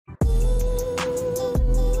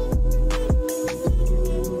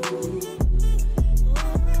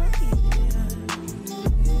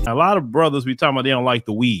Now, a lot of brothers we talking about, they don't like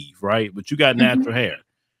the weave, right? But you got natural hair.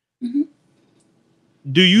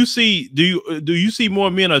 Do you see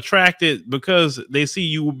more men attracted because they see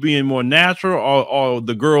you being more natural, or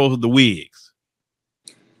the girls with the wigs?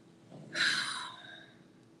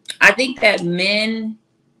 I think that men,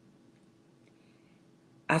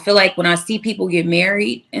 I feel like when I see people get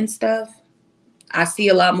married and stuff, I see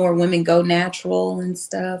a lot more women go natural and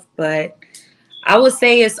stuff, but I would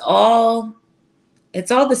say it's all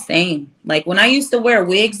the same. Like when I used to wear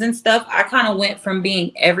wigs and stuff, I kind of went from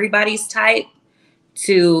being everybody's type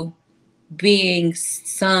to being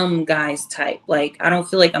some guy's type. Like I don't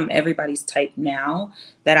feel like I'm everybody's type now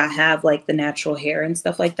that I have like the natural hair and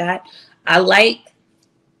stuff like that. I like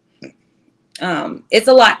it's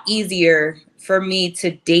a lot easier for me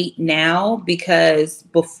to date now, because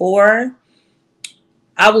before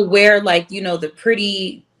I would wear like, you know, the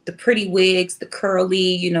pretty wigs, the curly,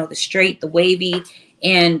 you know, the straight, the wavy.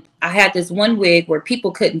 And I had this one wig where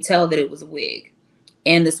people couldn't tell that it was a wig.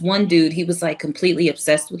 And this one dude, he was like completely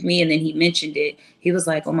obsessed with me. And then he mentioned it. He was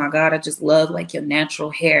like, oh my God, I just love like your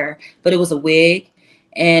natural hair. But it was a wig.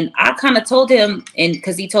 And I kind of told him, and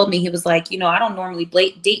because he told me, he was like, you know, I don't normally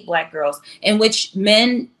date black girls. In which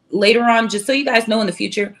men later on, just so you guys know in the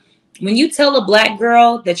future, when you tell a black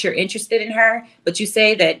girl that you're interested in her, but you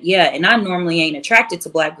say that, yeah, and I normally ain't attracted to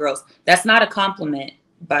black girls, that's not a compliment,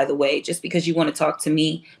 by the way, just because you want to talk to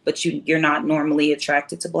me, but you're not normally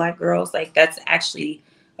attracted to black girls. Like that's actually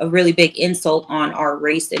a really big insult on our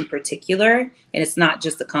race in particular. And it's not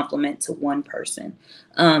just a compliment to one person.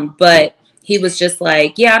 But he was just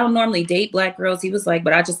like, yeah, I don't normally date black girls. He was like,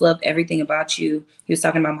 but I just love everything about you. He was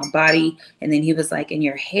talking about my body. And then he was like, in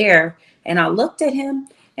your hair. And I looked at him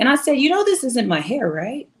and I said, you know, this isn't my hair,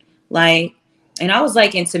 right? Like, and I was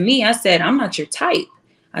like, and to me, I said, I'm not your type.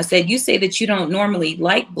 I said, you say that you don't normally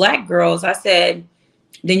like black girls. I said,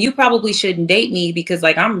 then you probably shouldn't date me, because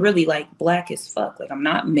like, I'm really like black as fuck. Like I'm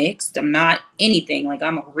not mixed. I'm not anything. Like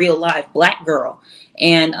I'm a real live black girl.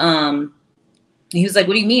 And he was like,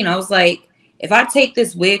 what do you mean? I was like, if I take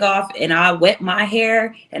this wig off and I wet my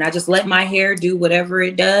hair and I just let my hair do whatever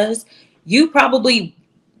it does, you probably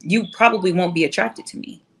won't be attracted to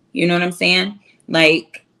me. You know what I'm saying?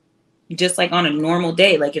 Like, just like on a normal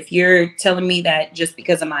day. Like if you're telling me that just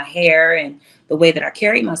because of my hair and the way that I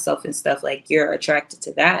carry myself and stuff, like you're attracted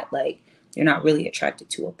to that, like you're not really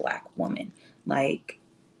attracted to a black woman. Like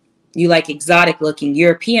you like exotic looking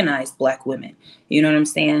Europeanized black women. You know what I'm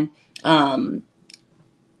saying?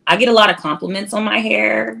 I get a lot of compliments on my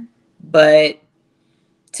hair, but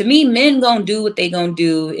to me, men gonna do what they gonna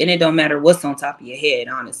do, and it don't matter what's on top of your head,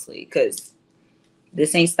 honestly, because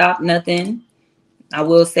this ain't stopped nothing. I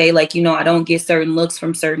will say, like, you know, I don't get certain looks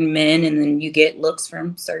from certain men, and then you get looks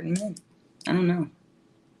from certain men. I don't know.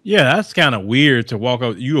 Yeah, that's kind of weird to walk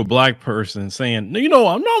up, you a black person, saying, you know,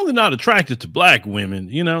 I'm normally not attracted to black women,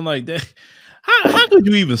 you know, like that. How could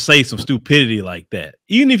you even say some stupidity like that?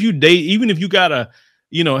 Even if you gotta,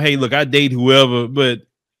 you know, hey, look, I date whoever, but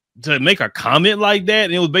to make a comment like that,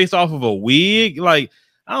 and it was based off of a wig, like,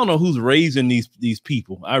 I don't know who's raising these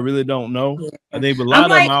people. I really don't know. Yeah. I think a lot of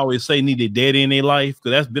them, I always say, need their daddy in their life,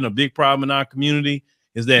 because that's been a big problem in our community,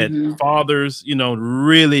 is that fathers, you know,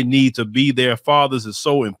 really need to be there. Fathers is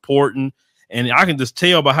so important. And I can just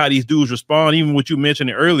tell by how these dudes respond, even what you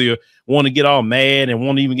mentioned earlier, want to get all mad and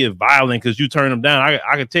want to even get violent because you turn them down.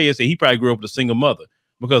 I can tell you, say he probably grew up with a single mother,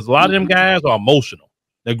 because a lot of them guys are emotional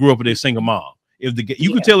that grew up with a single mom. If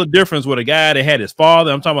you can tell the difference with a guy that had his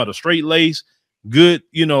father, I'm talking about a straight lace, good,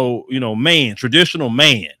 you know, man, traditional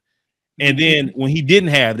man. And then when he didn't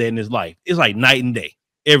have that in his life, it's like night and day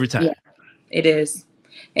every time. Yeah, it is.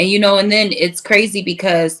 And, you know, and then it's crazy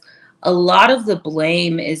because a lot of the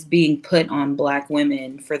blame is being put on black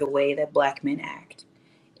women for the way that black men act.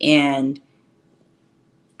 And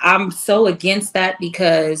I'm so against that,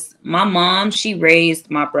 because my mom, she raised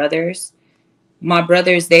my brothers. My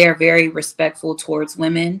brothers, they are very respectful towards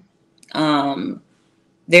women.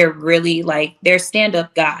 They're really like, they're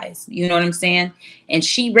stand-up guys. You know what I'm saying? And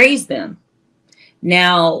she raised them.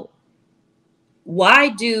 Now,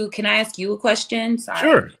 can I ask you a question? Sorry.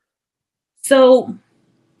 Sure. So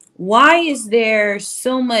why is there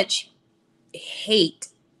so much hate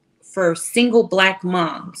for single black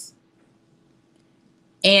moms,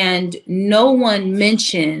 and no one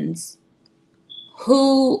mentions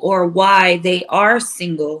who or why they are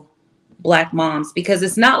single black moms? Because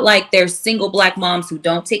it's not like there's single black moms who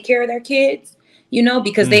don't take care of their kids, you know,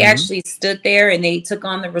 because they actually stood there and they took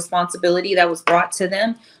on the responsibility that was brought to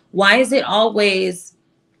them. Why is it always,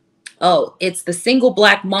 oh, it's the single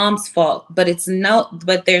black mom's fault, but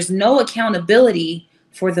there's no accountability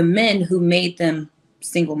for the men who made them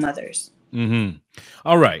single mothers.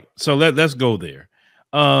 All right. So let's go there.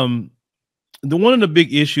 One of the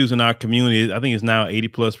big issues in our community, I think it's now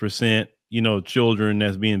 80+%, children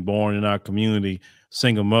that's being born in our community,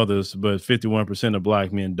 single mothers, but 51% of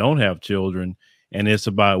Black men don't have children. And it's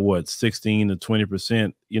about what, 16 to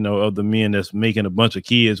 20%, of the men that's making a bunch of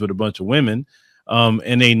kids with a bunch of women.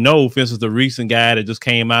 And they know, for instance, the recent guy that just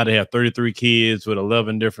came out, they have 33 kids with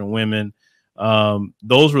 11 different women.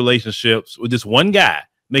 Those relationships with this one guy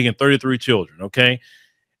making 33 children. Okay.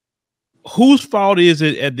 Whose fault is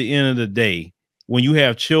it at the end of the day when you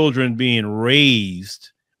have children being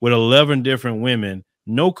raised with 11 different women,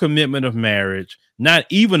 no commitment of marriage, not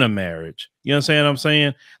even a marriage? You understand what I'm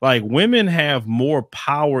saying? Like, women have more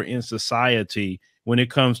power in society when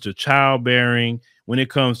it comes to childbearing, when it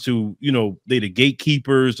comes to, they the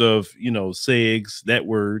gatekeepers of, SEGs, that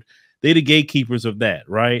word, they the gatekeepers of that,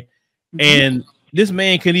 right? And this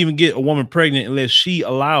man can even get a woman pregnant unless she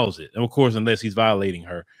allows it. And of course, unless he's violating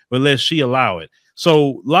her, but unless she allow it.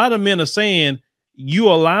 So a lot of men are saying, you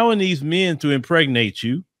allowing these men to impregnate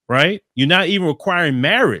you, right? You're not even requiring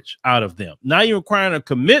marriage out of them, not even requiring a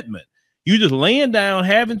commitment. You just laying down,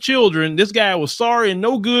 having children. This guy was sorry and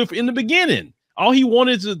no good in the beginning. All he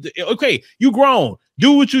wanted to, okay, you grown,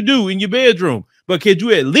 do what you do in your bedroom, but could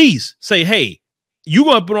you at least say, hey, you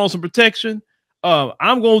gonna put on some protection?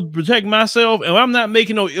 I'm going to protect myself, and I'm not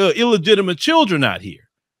making no illegitimate children out here,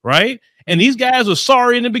 right? And these guys are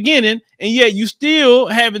sorry in the beginning, and yet you still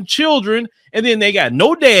having children, and then they got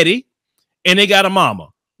no daddy, and they got a mama.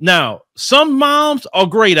 Now, some moms are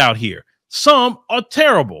great out here. Some are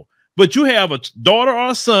terrible, but you have a daughter or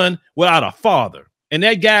a son without a father, and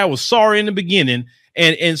that guy was sorry in the beginning.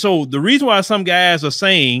 And so the reason why some guys are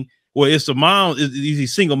saying, well, it's the moms,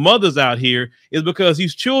 these single mothers out here, is because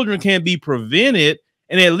these children can be prevented.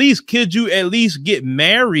 And at least, could you at least get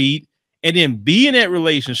married and then be in that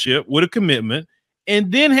relationship with a commitment and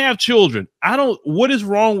then have children? What is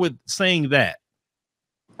wrong with saying that?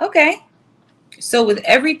 Okay. So with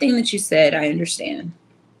everything that you said, I understand,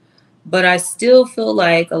 but I still feel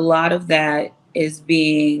like a lot of that is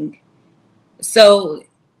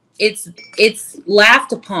it's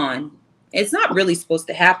laughed upon. It's not really supposed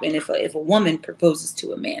to happen if a woman proposes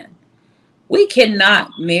to a man. We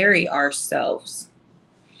cannot marry ourselves.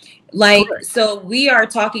 So we are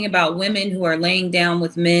talking about women who are laying down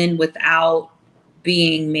with men without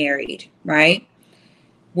being married, right?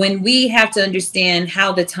 When we have to understand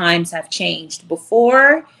how the times have changed.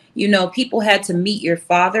 Before, people had to meet your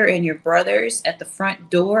father and your brothers at the front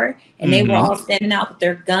door, and they were all standing out with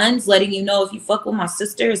their guns, letting you know, if you fuck with my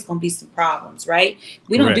sister, it's going to be some problems, right?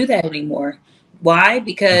 We don't do that anymore. Why?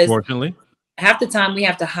 Because unfortunately, half the time we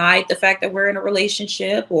have to hide the fact that we're in a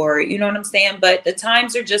relationship, or, you know what I'm saying? But the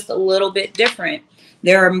times are just a little bit different.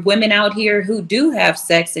 There are women out here who do have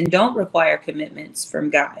sex and don't require commitments from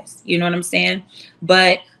guys. You know what I'm saying?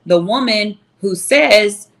 But the woman who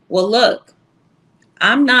says, well, look,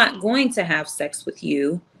 I'm not going to have sex with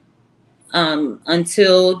you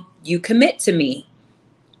until you commit to me.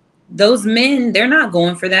 Those men, they're not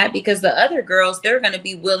going for that, because the other girls, they're going to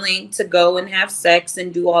be willing to go and have sex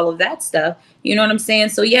and do all of that stuff. You know what I'm saying?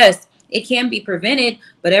 So yes, it can be prevented,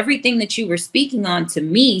 but everything that you were speaking on, to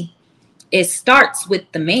me, it starts with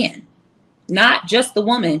the man, not just the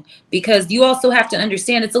woman, because you also have to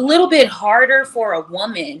understand it's a little bit harder for a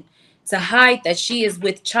woman to hide that she is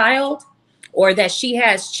with child or that she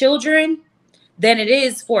has children than it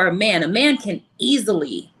is for a man. A man can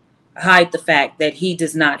easily hide the fact that he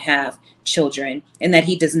does not have children and that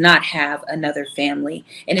he does not have another family.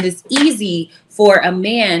 And it is easy for a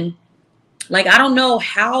man. Like, I don't know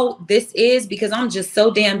how this is, because I'm just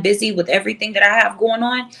so damn busy with everything that I have going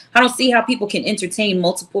on. I don't see how people can entertain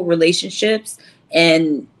multiple relationships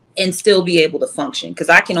and still be able to function, because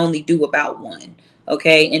I can only do about one.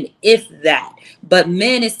 Okay. And if that, but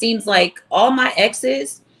men, it seems like all my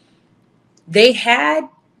exes, they had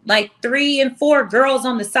like 3 and 4 girls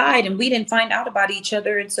on the side, and we didn't find out about each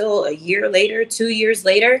other until a year later, 2 years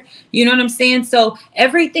later. You know what I'm saying? So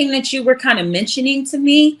everything that you were kind of mentioning to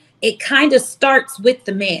me, it kind of starts with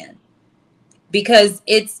the man, because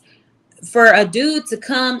it's for a dude to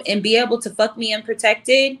come and be able to fuck me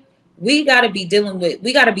unprotected. We got to be dealing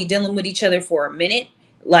with each other for a minute.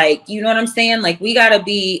 Like, you know what I'm saying? Like, we got to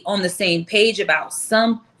be on the same page about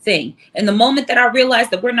something. And the moment that I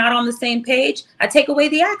realize that we're not on the same page, I take away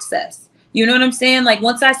the access. You know what I'm saying? Like,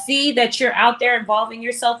 once I see that you're out there involving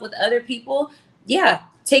yourself with other people, yeah,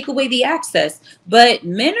 take away the access. But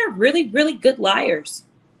men are really, really good liars.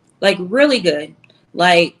 Like, really good.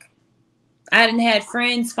 Like, I done had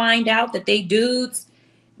friends find out that they dudes,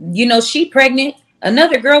 she pregnant,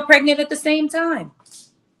 another girl pregnant at the same time.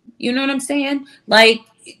 You know what I'm saying? Like,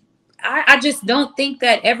 I just don't think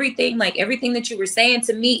that everything that you were saying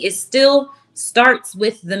to me is still starts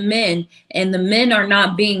with the men, and the men are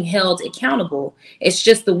not being held accountable. It's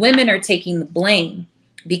just the women are taking the blame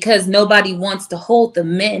because nobody wants to hold the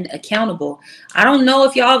men accountable. I don't know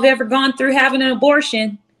if y'all have ever gone through having an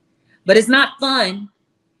abortion, but it's not fun.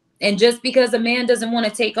 And just because a man doesn't want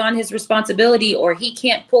to take on his responsibility, or he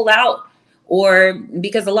can't pull out, or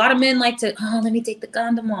because a lot of men like to, oh, let me take the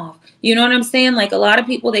condom off. You know what I'm saying? Like, a lot of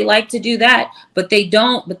people, they like to do that, but they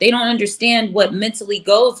don't understand what mentally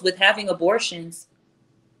goes with having abortions.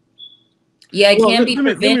 Yeah, it can be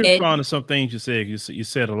prevented. Let me respond to some things you said. You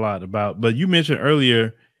said a lot about, but you mentioned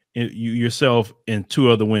earlier you yourself and two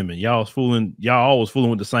other women. Y'all always fooling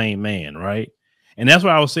with the same man, right? And that's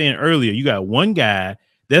what I was saying earlier. You got one guy.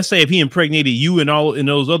 Let's say if he impregnated you and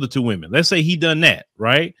those other two women. Let's say he done that,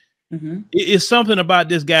 right? Mm-hmm. It's something about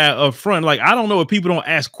this guy up front. Like, I don't know if people don't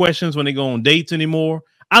ask questions when they go on dates anymore.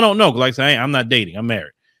 I don't know. Like I say, I'm not dating. I'm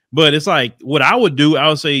married. But it's like, what I would do, I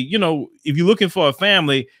would say, you know, if you're looking for a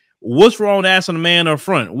family, what's wrong with asking a man up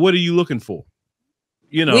front? What are you looking for?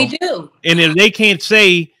 You know, we do. And if they can't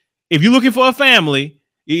say, if you're looking for a family,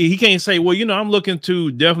 he can't say, well, you know, I'm looking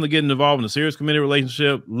to definitely get involved in a serious committed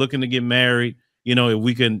relationship, looking to get married. You know, if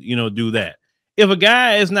we can, you know, do that. If a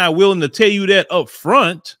guy is not willing to tell you that up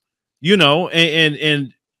front, you know,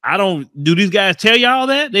 and I don't, do these guys tell y'all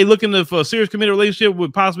that they looking for a serious committed relationship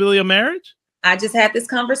with possibility of marriage? I just had this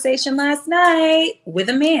conversation last night with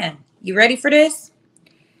a man. You ready for this?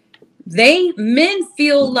 Men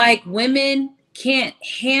feel like women can't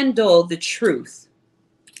handle the truth,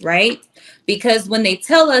 right? Because when they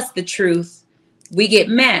tell us the truth, we get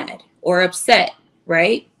mad or upset,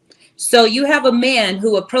 right? So you have a man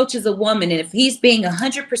who approaches a woman, and if he's being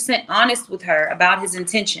 100% honest with her about his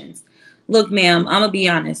intentions, look, ma'am, I'm gonna be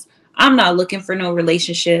honest. I'm not looking for no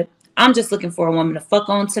relationship. I'm just looking for a woman to fuck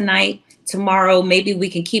on tonight. Tomorrow, maybe we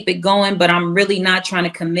can keep it going, but I'm really not trying to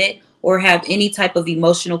commit or have any type of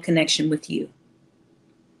emotional connection with you.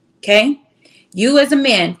 Okay? You as a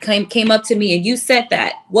man came up to me and you said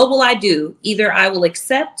that. What will I do? Either I will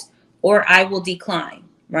accept or I will decline,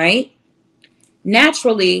 right?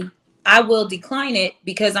 Naturally, I will decline it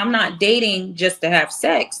because I'm not dating just to have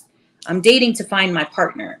sex. I'm dating to find my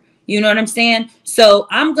partner. You know what I'm saying? So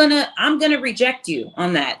I'm gonna reject you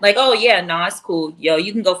on that. Like, oh yeah, no, it's cool. Yo,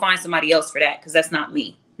 you can go find somebody else for that because that's not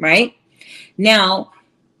me, right? Now,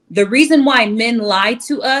 the reason why men lie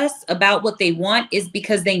to us about what they want is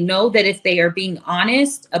because they know that if they are being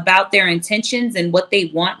honest about their intentions and what they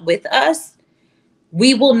want with us,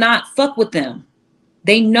 we will not fuck with them.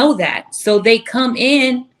 They know that. So they come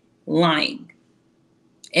in lying.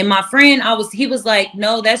 And my friend, he was like,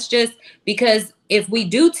 no, that's just because if we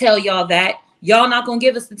do tell y'all that, y'all not gonna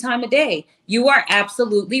give us the time of day. You are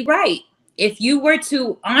absolutely right. If you were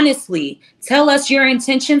to honestly tell us your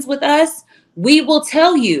intentions with us, we will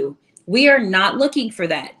tell you. We are not looking for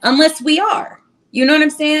that unless we are. You know what I'm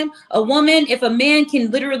saying? A woman, if a man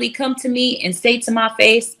can literally come to me and say to my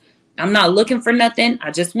face, I'm not looking for nothing.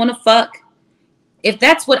 I just want to fuck. If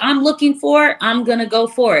that's what I'm looking for, I'm going to go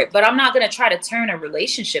for it. But I'm not going to try to turn a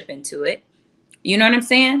relationship into it. You know what I'm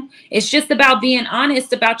saying? It's just about being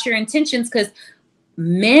honest about your intentions, because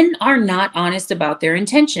men are not honest about their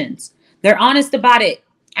intentions. They're honest about it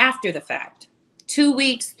after the fact. 2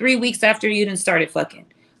 weeks, 3 weeks after you done started fucking.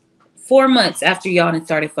 4 months after y'all done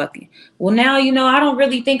started fucking. Well, now, you know, I don't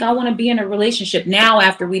really think I want to be in a relationship now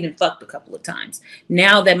after we done fucked a couple of times.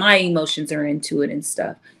 Now that my emotions are into it and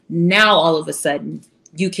stuff. Now, all of a sudden,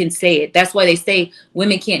 you can say it. That's why they say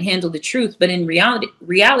women can't handle the truth. But in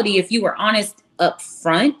reality, if you were honest up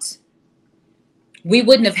front, we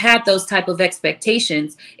wouldn't have had those type of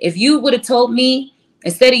expectations. If you would have told me,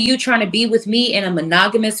 instead of you trying to be with me in a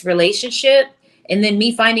monogamous relationship, and then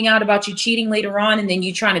me finding out about you cheating later on, and then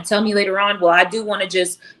you trying to tell me later on, well, I do want to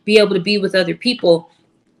just be able to be with other people.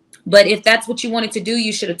 But if that's what you wanted to do,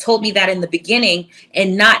 you should have told me that in the beginning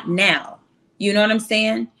and not now. You know what I'm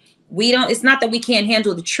saying? It's not that we can't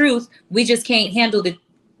handle the truth. We just can't handle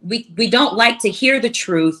we don't like to hear the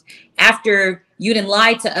truth after you didn't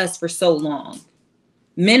lie to us for so long.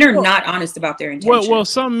 Men are not honest about their intentions. Well,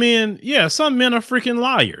 some men are freaking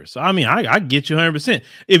liars. I mean, I get you 100%.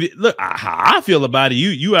 Look, how I feel about it,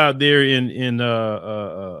 you out there in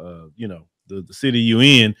you know, the city you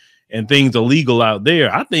in, and things are legal out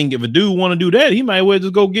there. I think if a dude want to do that, he might well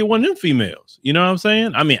just go get one of them females. You know what I'm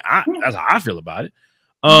saying? I mean, that's how I feel about it.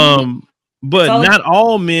 But not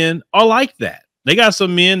all men are like that. They got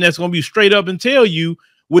some men that's gonna be straight up and tell you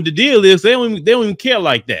what the deal is. They don't even care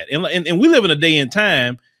like that. And we live in a day and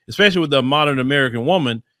time, especially with the modern American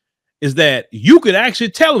woman, is that you could actually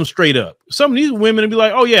tell them straight up. Some of these women would be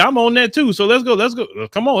like, oh yeah, I'm on that too. So let's go.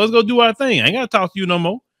 Come on, let's go do our thing. I ain't got to talk to you no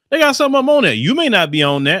more. They got something I'm on that. You may not be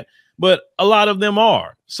on that, but a lot of them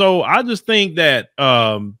are. So I just think that,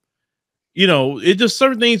 it just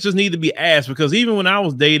certain things just need to be asked, because even when I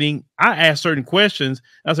was dating, I asked certain questions.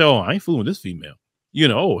 I said, oh, I ain't fooling with this female.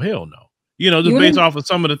 Oh, hell no. Just based off of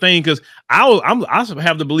some of the things, because I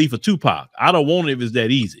have the belief of Tupac. I don't want it if it's that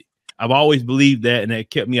easy. I've always believed that, and that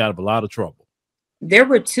kept me out of a lot of trouble. There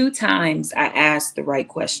were 2 times I asked the right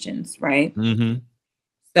questions, right? Mm-hmm.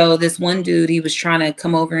 So this one dude, he was trying to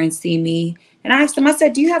come over and see me. And I asked him, I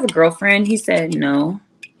said, do you have a girlfriend? He said, no.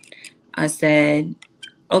 I said,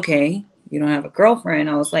 okay, you don't have a girlfriend.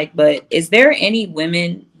 I was like, but is there any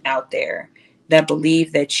women out there that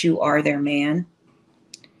believe that you are their man?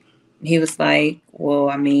 He was like, well,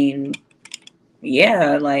 I mean,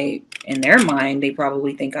 yeah, like in their mind, they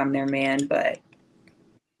probably think I'm their man, but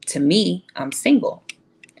to me, I'm single.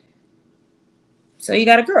 So you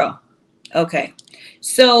got a girl. Okay.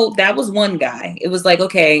 So that was one guy. It was like,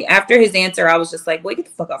 okay, after his answer, I was just like, wait, get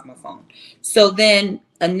the fuck off my phone. So then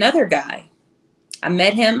another guy, I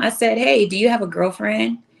met him. I said, hey, do you have a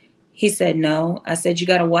girlfriend? He said, no. I said, you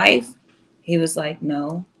got a wife? He was like,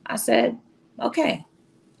 no. I said, okay.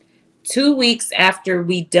 2 weeks after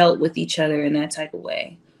we dealt with each other in that type of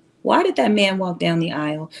way, why did that man walk down the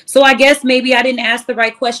aisle? So I guess maybe I didn't ask the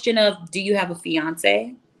right question of, do you have a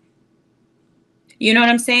fiance? You know what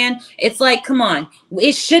I'm saying? It's like, come on.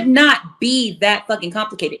 It should not be that fucking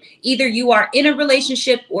complicated. Either you are in a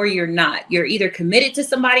relationship or you're not. You're either committed to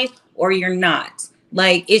somebody or you're not.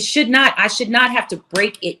 Like, I should not have to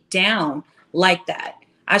break it down like that.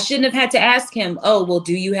 I shouldn't have had to ask him, oh, well,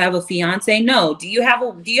 do you have a fiance? No. Do you have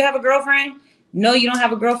a girlfriend? No, you don't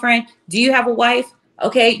have a girlfriend. Do you have a wife?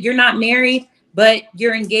 Okay, you're not married, but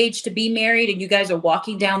you're engaged to be married and you guys are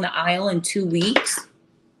walking down the aisle in 2 weeks.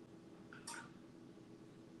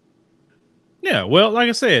 Yeah, well, like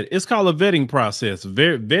I said, it's called a vetting process.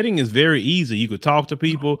 Vetting is very easy. You could talk to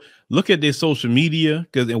people, look at their social media,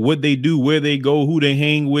 and what they do, where they go, who they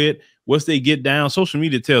hang with, what they get down. Social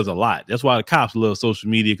media tells a lot. That's why the cops love social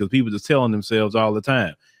media, because people just telling themselves all the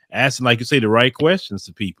time, asking, like you say, the right questions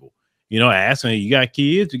to people. Asking, you got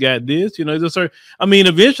kids, you got this,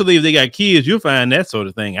 eventually if they got kids, you'll find that sort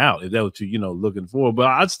of thing out, if that's what you're, looking for. But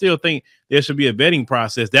I still think there should be a vetting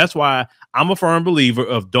process. That's why I'm a firm believer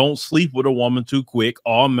of don't sleep with a woman too quick,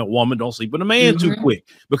 or a woman don't sleep with a man too quick.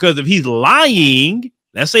 Because if he's lying,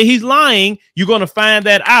 let's say he's lying, you're going to find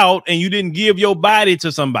that out and you didn't give your body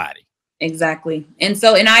to somebody. Exactly. And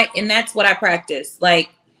so, and that's what I practice. Like,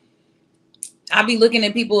 I be looking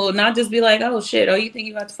at people, not just be like, oh shit, oh, you think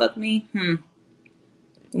you about to fuck me?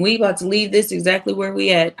 We about to leave this exactly where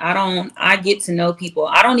we at. I get to know people.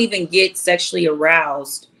 I don't even get sexually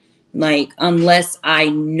aroused, like, unless I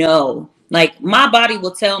know. Like, my body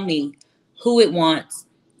will tell me who it wants,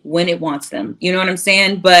 when it wants them. You know what I'm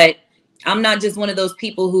saying? But I'm not just one of those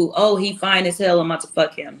people who, oh, he fine as hell, I'm about to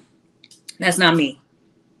fuck him. That's not me.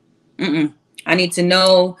 I need to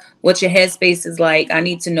know what your headspace is like. I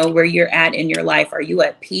need to know where you're at in your life. Are you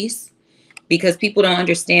at peace? Because people don't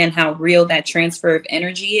understand how real that transfer of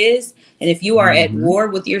energy is. And if you are at war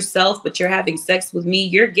with yourself, but you're having sex with me,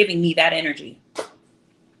 you're giving me that energy.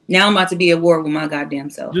 Now I'm about to be at war with my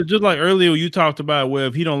goddamn self. Just like earlier, you talked about, well,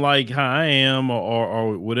 if he don't like how I am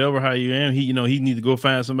or whatever, how you am, he need to go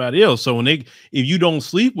find somebody else. So if you don't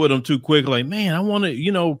sleep with him too quick, like, man, I want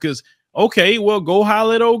to, because okay, well, go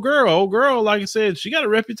holler at old girl. Old girl, like I said, she got a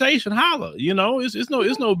reputation. Holler,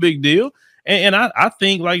 it's no big deal. And I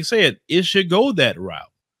think, like I said, it should go that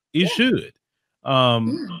route. It should.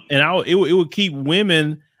 It would keep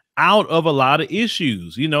women out of a lot of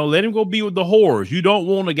issues. Let him go be with the whores. You don't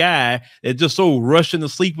want a guy that's just so rushing to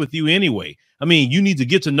sleep with you anyway. I mean, you need to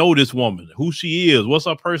get to know this woman, who she is, what's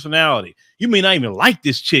her personality. You may not even like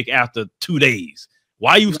this chick after 2 days.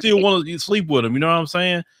 Why you still want to sleep with him? You know what I'm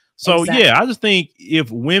saying? So, exactly. Yeah, I just think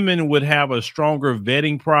if women would have a stronger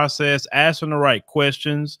vetting process, asking the right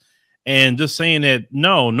questions, and just saying that,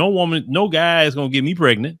 no woman, no guy is going to get me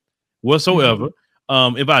pregnant whatsoever.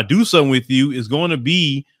 If I do something with you, it's going to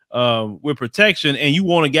be with protection, and you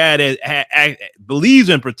want a guy that believes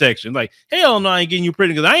in protection. Like, hell no, I ain't getting you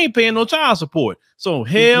pregnant because I ain't paying no child support. So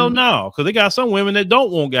hell no, because they got some women that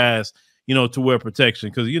don't want guys, to wear protection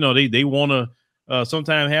because, they want to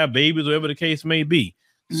sometimes have babies, whatever the case may be.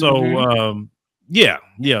 So,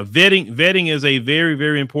 vetting is a very,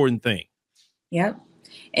 very important thing. Yep.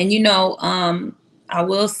 And, I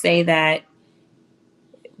will say that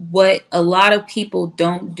what a lot of people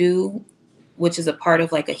don't do, which is a part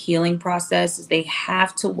of like a healing process, is they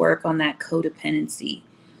have to work on that codependency.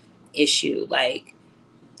 issue. Like,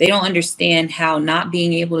 they don't understand how not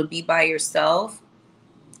being able to be by yourself.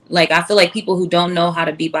 Like, I feel like people who don't know how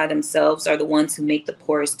to be by themselves are the ones who make the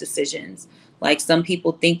poorest decisions. Like, some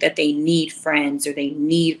people think that they need friends or they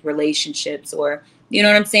need relationships, or, you know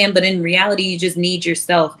what I'm saying? But in reality, you just need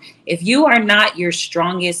yourself. If you are not your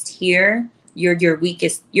strongest here, you're your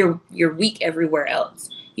weakest, you're weak everywhere else.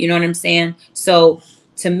 You know what I'm saying? So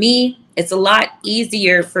to me, it's a lot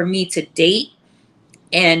easier for me to date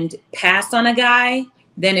and pass on a guy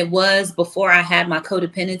than it was before I had my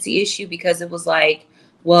codependency issue, because it was like,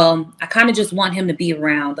 well, I kind of just want him to be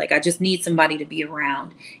around. Like, I just need somebody to be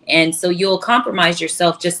around. And so you'll compromise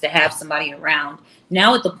yourself just to have somebody around.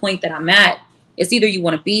 Now, at the point that I'm at, it's either you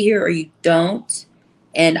want to be here or you don't.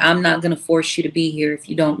 And I'm not going to force you to be here if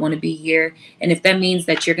you don't want to be here. And if that means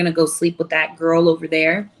that you're going to go sleep with that girl over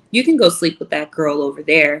there, you can go sleep with that girl over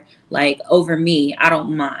there. Like, over me, I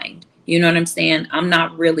don't mind. You know what I'm saying? I'm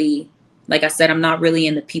not really, like I said, I'm not really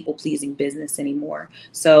in the people pleasing business anymore.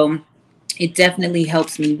 So it definitely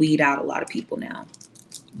helps me weed out a lot of people now.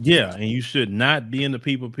 Yeah, and you should not be in the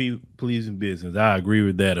people pleasing business. I agree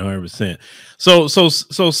with that 100%. So,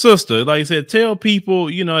 sister, like I said, tell people,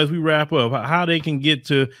 as we wrap up, how they can get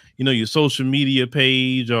to, your social media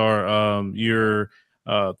page or your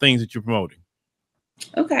things that you're promoting.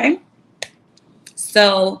 Okay.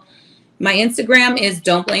 So my Instagram is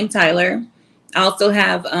Don't Blame Tyler. I also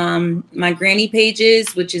have my granny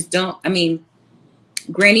pages, which is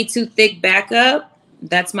Granny Too Thick Backup.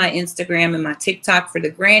 That's my Instagram, and my TikTok for the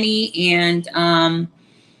granny. And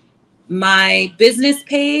my business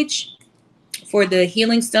page for the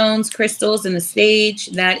healing stones, crystals, and the sage,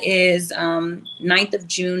 that is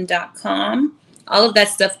 9thofjune.com. All of that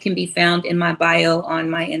stuff can be found in my bio on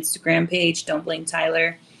my Instagram page, Don't Blame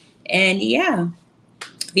Tyler. And yeah,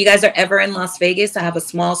 if you guys are ever in Las Vegas, I have a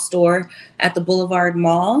small store at the Boulevard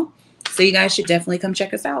Mall. So you guys should definitely come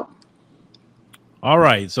check us out. All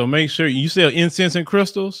right. So make sure you sell incense and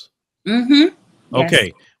crystals. Mm-hmm. Okay.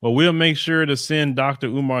 Yes. Well, we'll make sure to send Dr.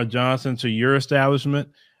 Umar Johnson to your establishment,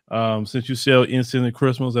 since you sell incense and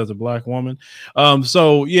crystals as a Black woman.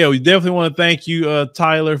 So yeah, we definitely want to thank you,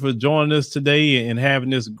 Tyler, for joining us today and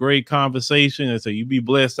having this great conversation. And so you be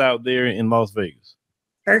blessed out there in Las Vegas.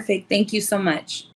 Perfect. Thank you so much.